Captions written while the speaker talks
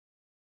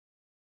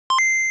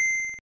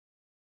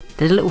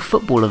There's a little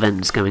football event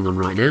that's going on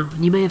right now,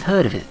 and you may have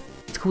heard of it.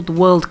 It's called the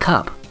World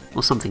Cup,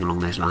 or something along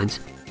those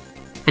lines.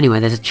 Anyway,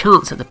 there's a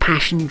chance that the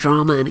passion,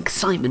 drama and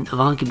excitement of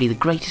arguably the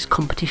greatest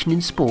competition in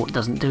sport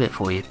doesn't do it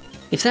for you.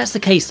 If that's the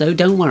case though,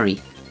 don't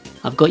worry.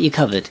 I've got you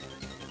covered.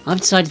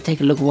 I've decided to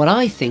take a look at what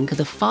I think are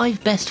the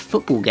 5 best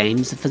football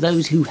games for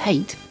those who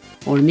hate,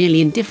 or are merely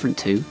indifferent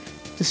to,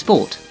 the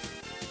sport.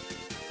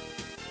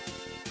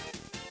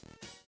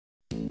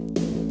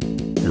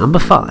 Number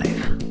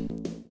 5.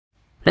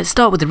 Let's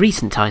start with the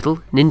recent title,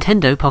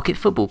 Nintendo Pocket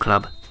Football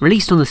Club.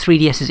 Released on the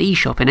 3DS's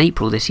eShop in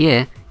April this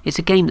year, it's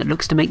a game that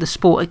looks to make the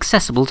sport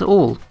accessible to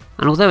all,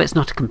 and although it's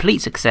not a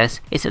complete success,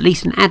 it's at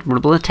least an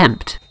admirable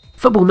attempt.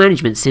 Football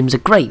management sims are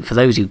great for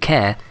those who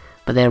care,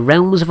 but their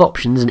realms of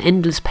options and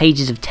endless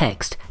pages of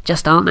text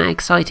just aren't that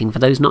exciting for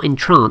those not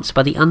entranced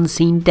by the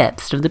unseen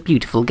depths of the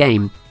beautiful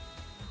game.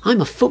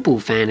 I'm a football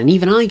fan and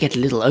even I get a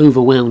little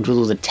overwhelmed with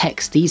all the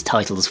text these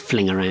titles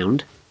fling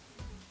around.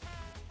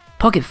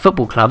 Pocket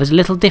Football Club is a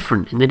little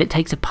different in that it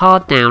takes a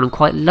pared down and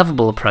quite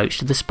lovable approach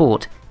to the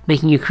sport,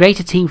 making you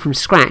create a team from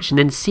scratch and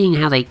then seeing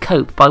how they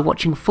cope by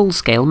watching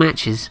full-scale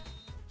matches.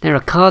 There are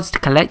cards to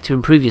collect to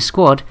improve your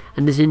squad,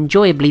 and there's an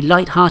enjoyably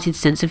light-hearted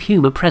sense of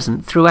humour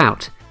present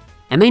throughout.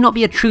 It may not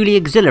be a truly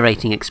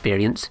exhilarating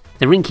experience,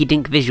 the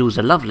rinky-dink visuals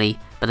are lovely,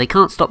 but they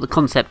can't stop the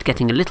concept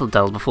getting a little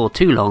dull before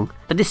too long,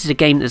 but this is a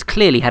game that's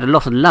clearly had a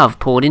lot of love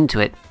poured into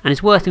it, and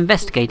is worth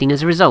investigating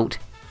as a result,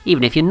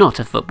 even if you're not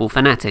a football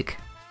fanatic.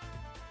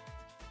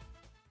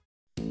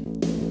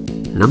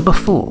 Number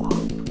 4.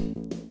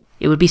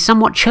 It would be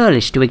somewhat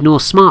churlish to ignore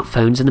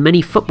smartphones and the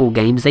many football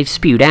games they've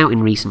spewed out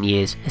in recent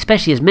years,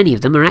 especially as many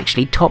of them are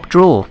actually top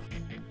draw.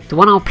 The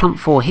one I'll plump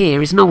for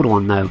here is an older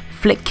one though,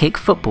 Flick Kick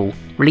Football,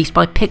 released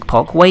by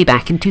Pickpock way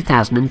back in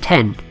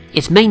 2010.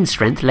 Its main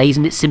strength lays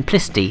in its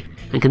simplicity,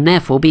 and can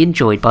therefore be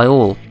enjoyed by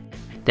all.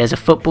 There's a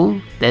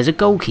football, there's a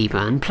goalkeeper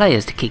and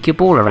players to kick your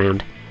ball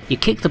around. You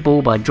kick the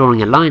ball by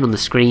drawing a line on the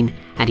screen,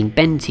 adding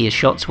bend to your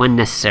shots when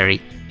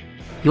necessary.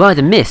 You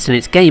either miss and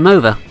it's game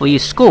over, or you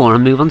score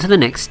and move on to the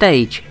next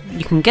stage.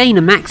 You can gain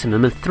a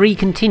maximum of 3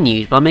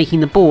 continues by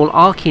making the ball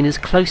arc in as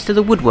close to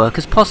the woodwork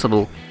as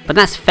possible, but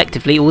that's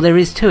effectively all there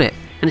is to it,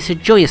 and it's a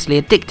joyously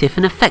addictive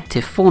and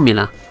effective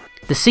formula.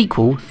 The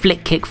sequel,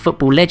 Flick Kick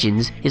Football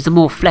Legends, is the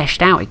more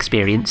fleshed out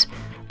experience,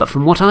 but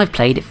from what I've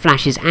played it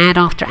flashes ad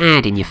after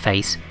ad in your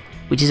face,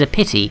 which is a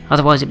pity,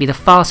 otherwise it'd be the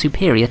far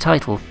superior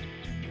title.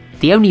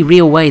 The only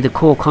real way the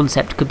core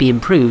concept could be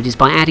improved is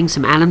by adding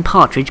some Alan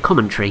Partridge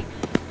commentary.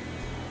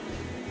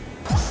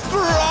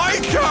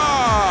 Striker!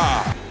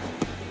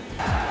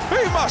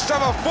 He must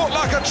have a foot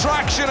like a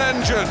traction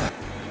engine!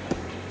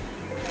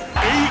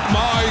 Eat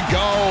my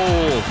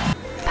goal!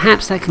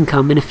 Perhaps that can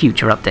come in a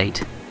future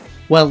update.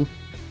 Well,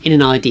 in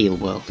an ideal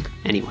world,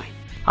 anyway.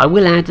 I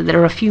will add that there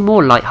are a few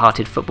more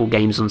light-hearted football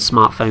games on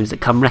smartphones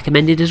that come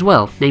recommended as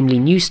well, namely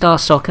New Star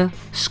Soccer,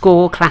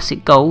 Score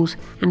Classic Goals,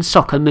 and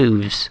Soccer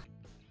Moves.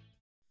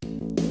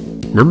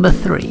 Number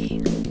 3.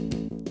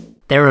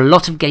 There are a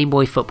lot of Game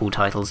Boy football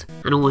titles,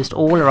 and almost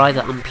all are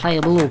either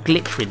unplayable or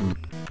glitch-ridden,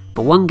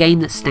 but one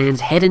game that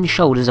stands head and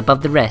shoulders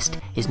above the rest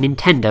is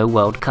Nintendo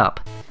World Cup.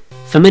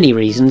 For many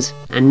reasons,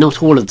 and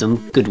not all of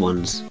them good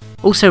ones.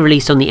 Also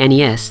released on the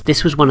NES,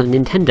 this was one of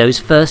Nintendo's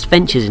first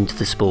ventures into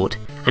the sport,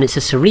 and it's a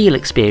surreal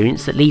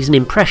experience that leaves an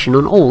impression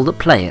on all that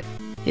play it.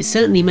 It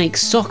certainly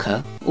makes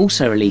Soccer,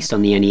 also released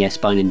on the NES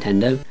by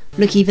Nintendo,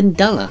 look even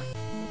duller,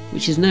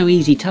 which is no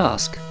easy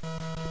task.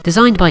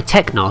 Designed by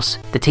Technos,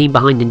 the team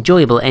behind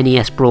enjoyable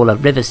NES brawler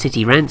River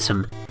City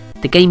Ransom,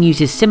 the game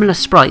uses similar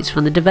sprites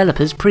from the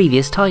developer's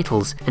previous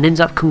titles and ends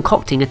up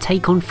concocting a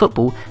take on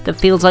football that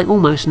feels like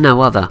almost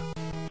no other,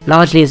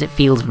 largely as it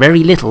feels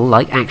very little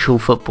like actual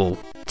football.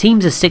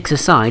 Teams are 6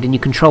 aside and you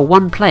control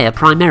one player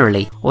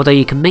primarily, although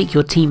you can make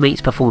your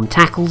teammates perform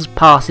tackles,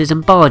 passes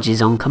and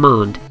barges on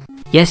command.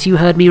 Yes, you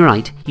heard me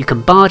right, you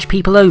can barge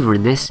people over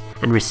in this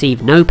and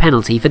receive no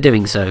penalty for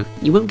doing so.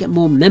 You won't get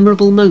more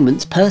memorable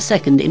moments per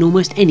second in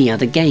almost any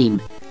other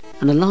game,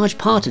 and a large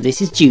part of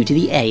this is due to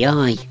the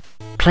AI.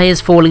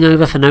 Players falling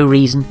over for no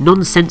reason,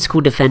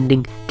 nonsensical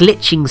defending,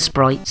 glitching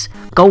sprites,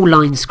 goal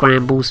line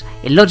scrambles,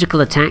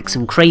 illogical attacks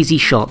and crazy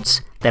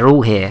shots, they're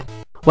all here.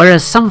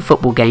 Whereas some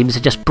football games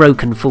are just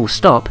broken full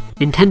stop,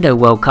 Nintendo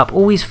World Cup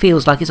always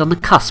feels like it's on the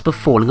cusp of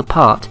falling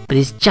apart, but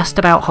is just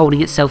about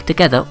holding itself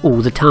together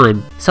all the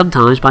time,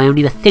 sometimes by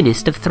only the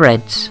thinnest of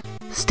threads.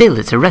 Still,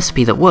 it's a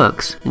recipe that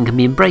works, and can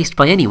be embraced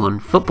by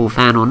anyone, football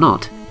fan or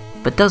not,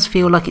 but does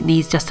feel like it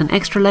needs just an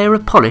extra layer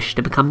of polish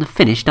to become the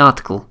finished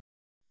article.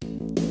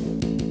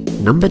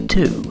 Number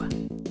 2.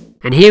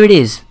 And here it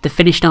is, the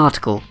finished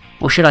article,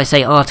 or should I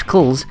say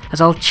articles,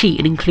 as I'll cheat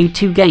and include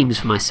 2 games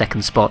for my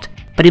second spot.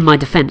 But in my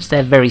defence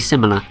they're very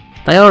similar.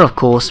 They are of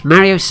course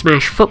Mario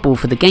Smash Football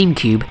for the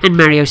GameCube and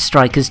Mario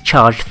Strikers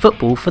Charged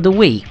Football for the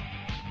Wii.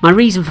 My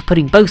reason for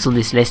putting both on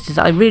this list is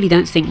that I really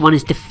don't think one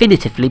is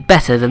definitively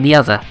better than the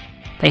other.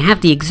 They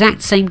have the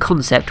exact same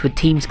concept with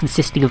teams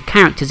consisting of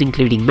characters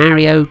including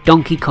Mario,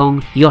 Donkey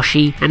Kong,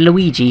 Yoshi and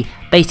Luigi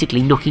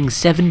basically knocking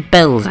 7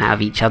 bells out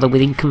of each other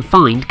within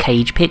confined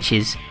cage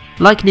pitches.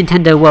 Like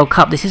Nintendo World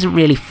Cup, this isn't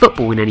really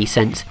football in any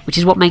sense, which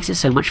is what makes it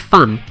so much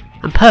fun,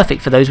 and perfect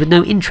for those with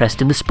no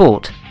interest in the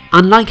sport.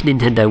 Unlike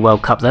Nintendo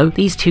World Cup though,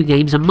 these two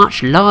games are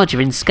much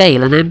larger in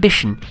scale and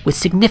ambition, with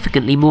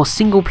significantly more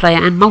single player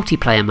and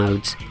multiplayer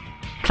modes.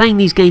 Playing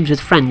these games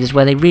with friends is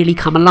where they really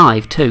come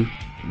alive too.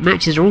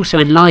 Matches are also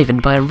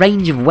enlivened by a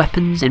range of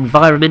weapons,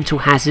 environmental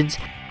hazards,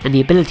 and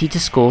the ability to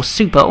score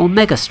super or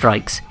mega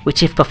strikes,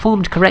 which if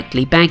performed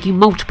correctly bag you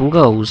multiple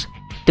goals.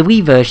 The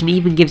Wii version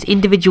even gives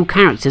individual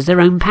characters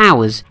their own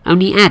powers,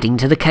 only adding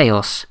to the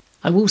chaos.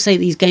 I will say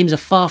these games are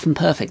far from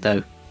perfect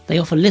though. They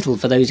offer little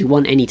for those who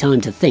want any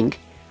time to think,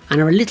 and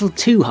are a little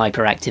too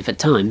hyperactive at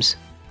times.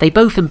 They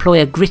both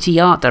employ a gritty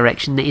art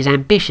direction that is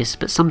ambitious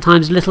but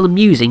sometimes a little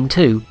amusing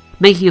too.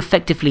 Making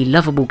effectively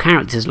lovable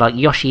characters like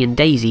Yoshi and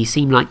Daisy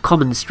seem like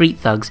common street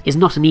thugs is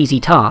not an easy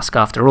task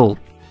after all.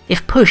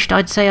 If pushed,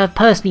 I'd say I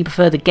personally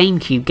prefer the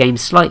GameCube game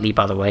slightly,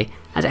 by the way,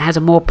 as it has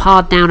a more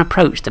pared down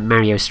approach than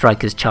Mario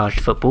Strikers Charged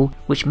Football,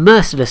 which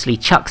mercilessly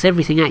chucks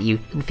everything at you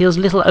and feels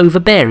a little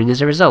overbearing as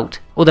a result,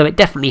 although it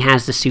definitely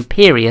has the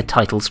superior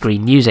title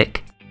screen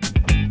music.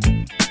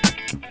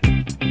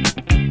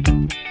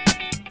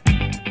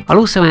 I'll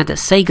also add that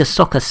Sega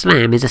Soccer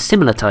Slam is a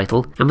similar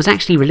title and was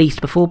actually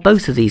released before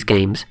both of these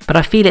games, but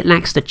I feel it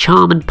lacks the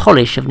charm and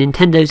polish of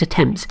Nintendo's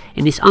attempts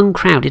in this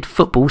uncrowded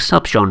football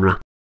subgenre.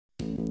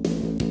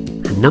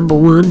 And number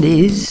 1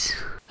 is...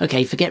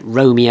 okay, forget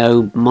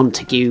Romeo,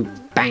 Montague,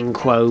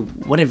 Banquo,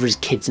 whatever his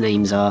kids'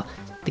 names are.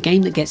 The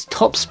game that gets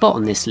top spot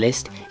on this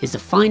list is the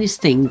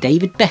finest thing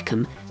David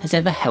Beckham has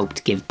ever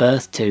helped give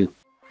birth to.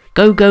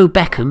 Go Go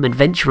Beckham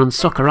Adventure on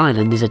Soccer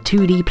Island is a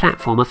 2D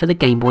platformer for the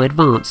Game Boy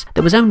Advance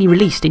that was only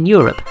released in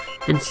Europe,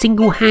 and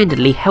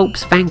single-handedly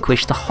helps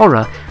vanquish the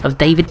horror of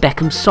David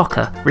Beckham's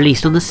Soccer,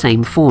 released on the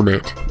same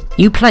format.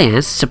 You play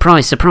as,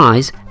 surprise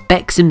surprise,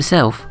 Becks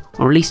himself,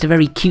 or at least a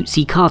very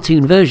cutesy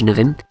cartoon version of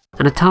him,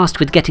 and are tasked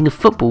with getting a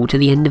football to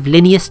the end of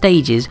linear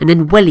stages and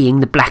then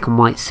wellying the black and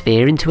white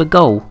sphere into a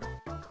goal.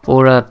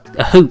 Or a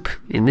hoop,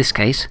 in this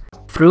case.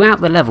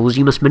 Throughout the levels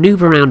you must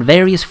manoeuvre around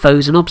various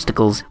foes and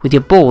obstacles, with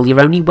your ball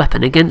your only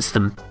weapon against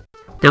them.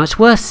 Now it's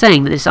worth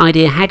saying that this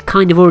idea had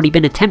kind of already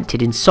been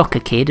attempted in Soccer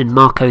Kid and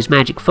Marco's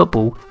Magic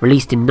Football,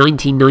 released in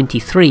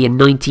 1993 and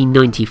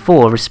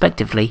 1994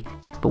 respectively,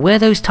 but where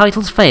those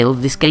titles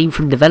failed, this game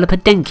from developer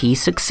Denki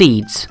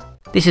succeeds.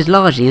 This is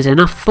largely as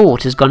enough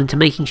thought has gone into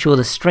making sure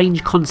the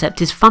strange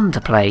concept is fun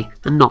to play,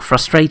 and not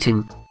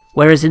frustrating.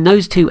 Whereas in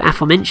those two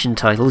aforementioned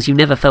titles you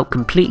never felt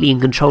completely in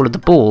control of the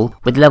ball,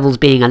 with levels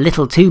being a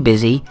little too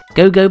busy,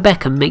 Go Go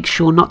Beckham makes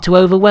sure not to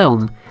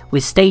overwhelm,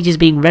 with stages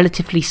being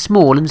relatively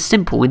small and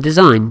simple in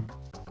design.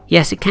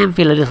 Yes, it can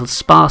feel a little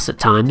sparse at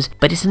times,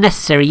 but it's a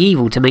necessary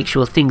evil to make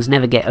sure things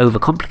never get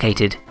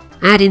overcomplicated.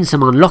 Add in some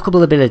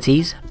unlockable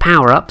abilities,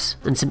 power-ups,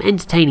 and some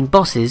entertaining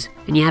bosses,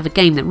 and you have a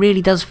game that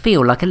really does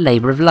feel like a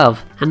labour of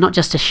love, and not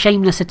just a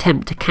shameless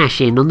attempt to cash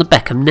in on the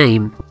Beckham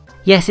name.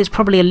 Yes, it's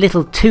probably a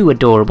little too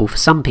adorable for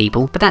some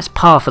people, but that's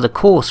par for the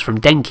course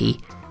from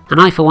Denki, and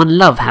I for one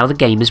love how the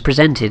game is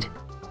presented.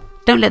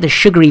 Don't let the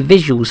sugary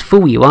visuals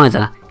fool you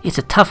either. It's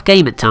a tough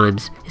game at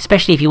times,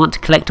 especially if you want to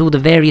collect all the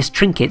various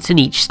trinkets in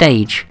each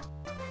stage.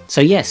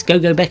 So yes, Go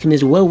Go Beckham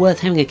is well worth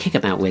having a kick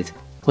about with,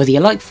 whether you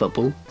like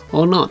football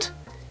or not.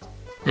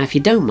 Now if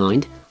you don't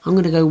mind, I'm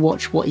going to go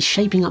watch what is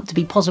shaping up to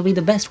be possibly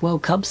the best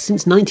World Cup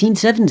since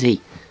 1970.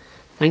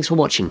 Thanks for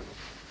watching.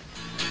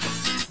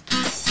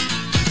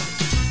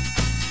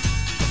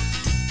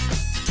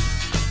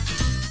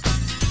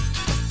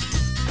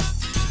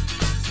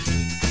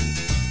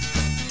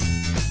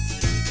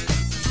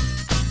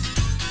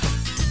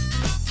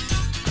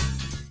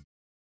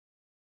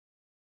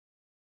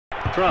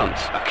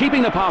 France are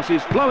keeping the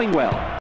passes flowing well.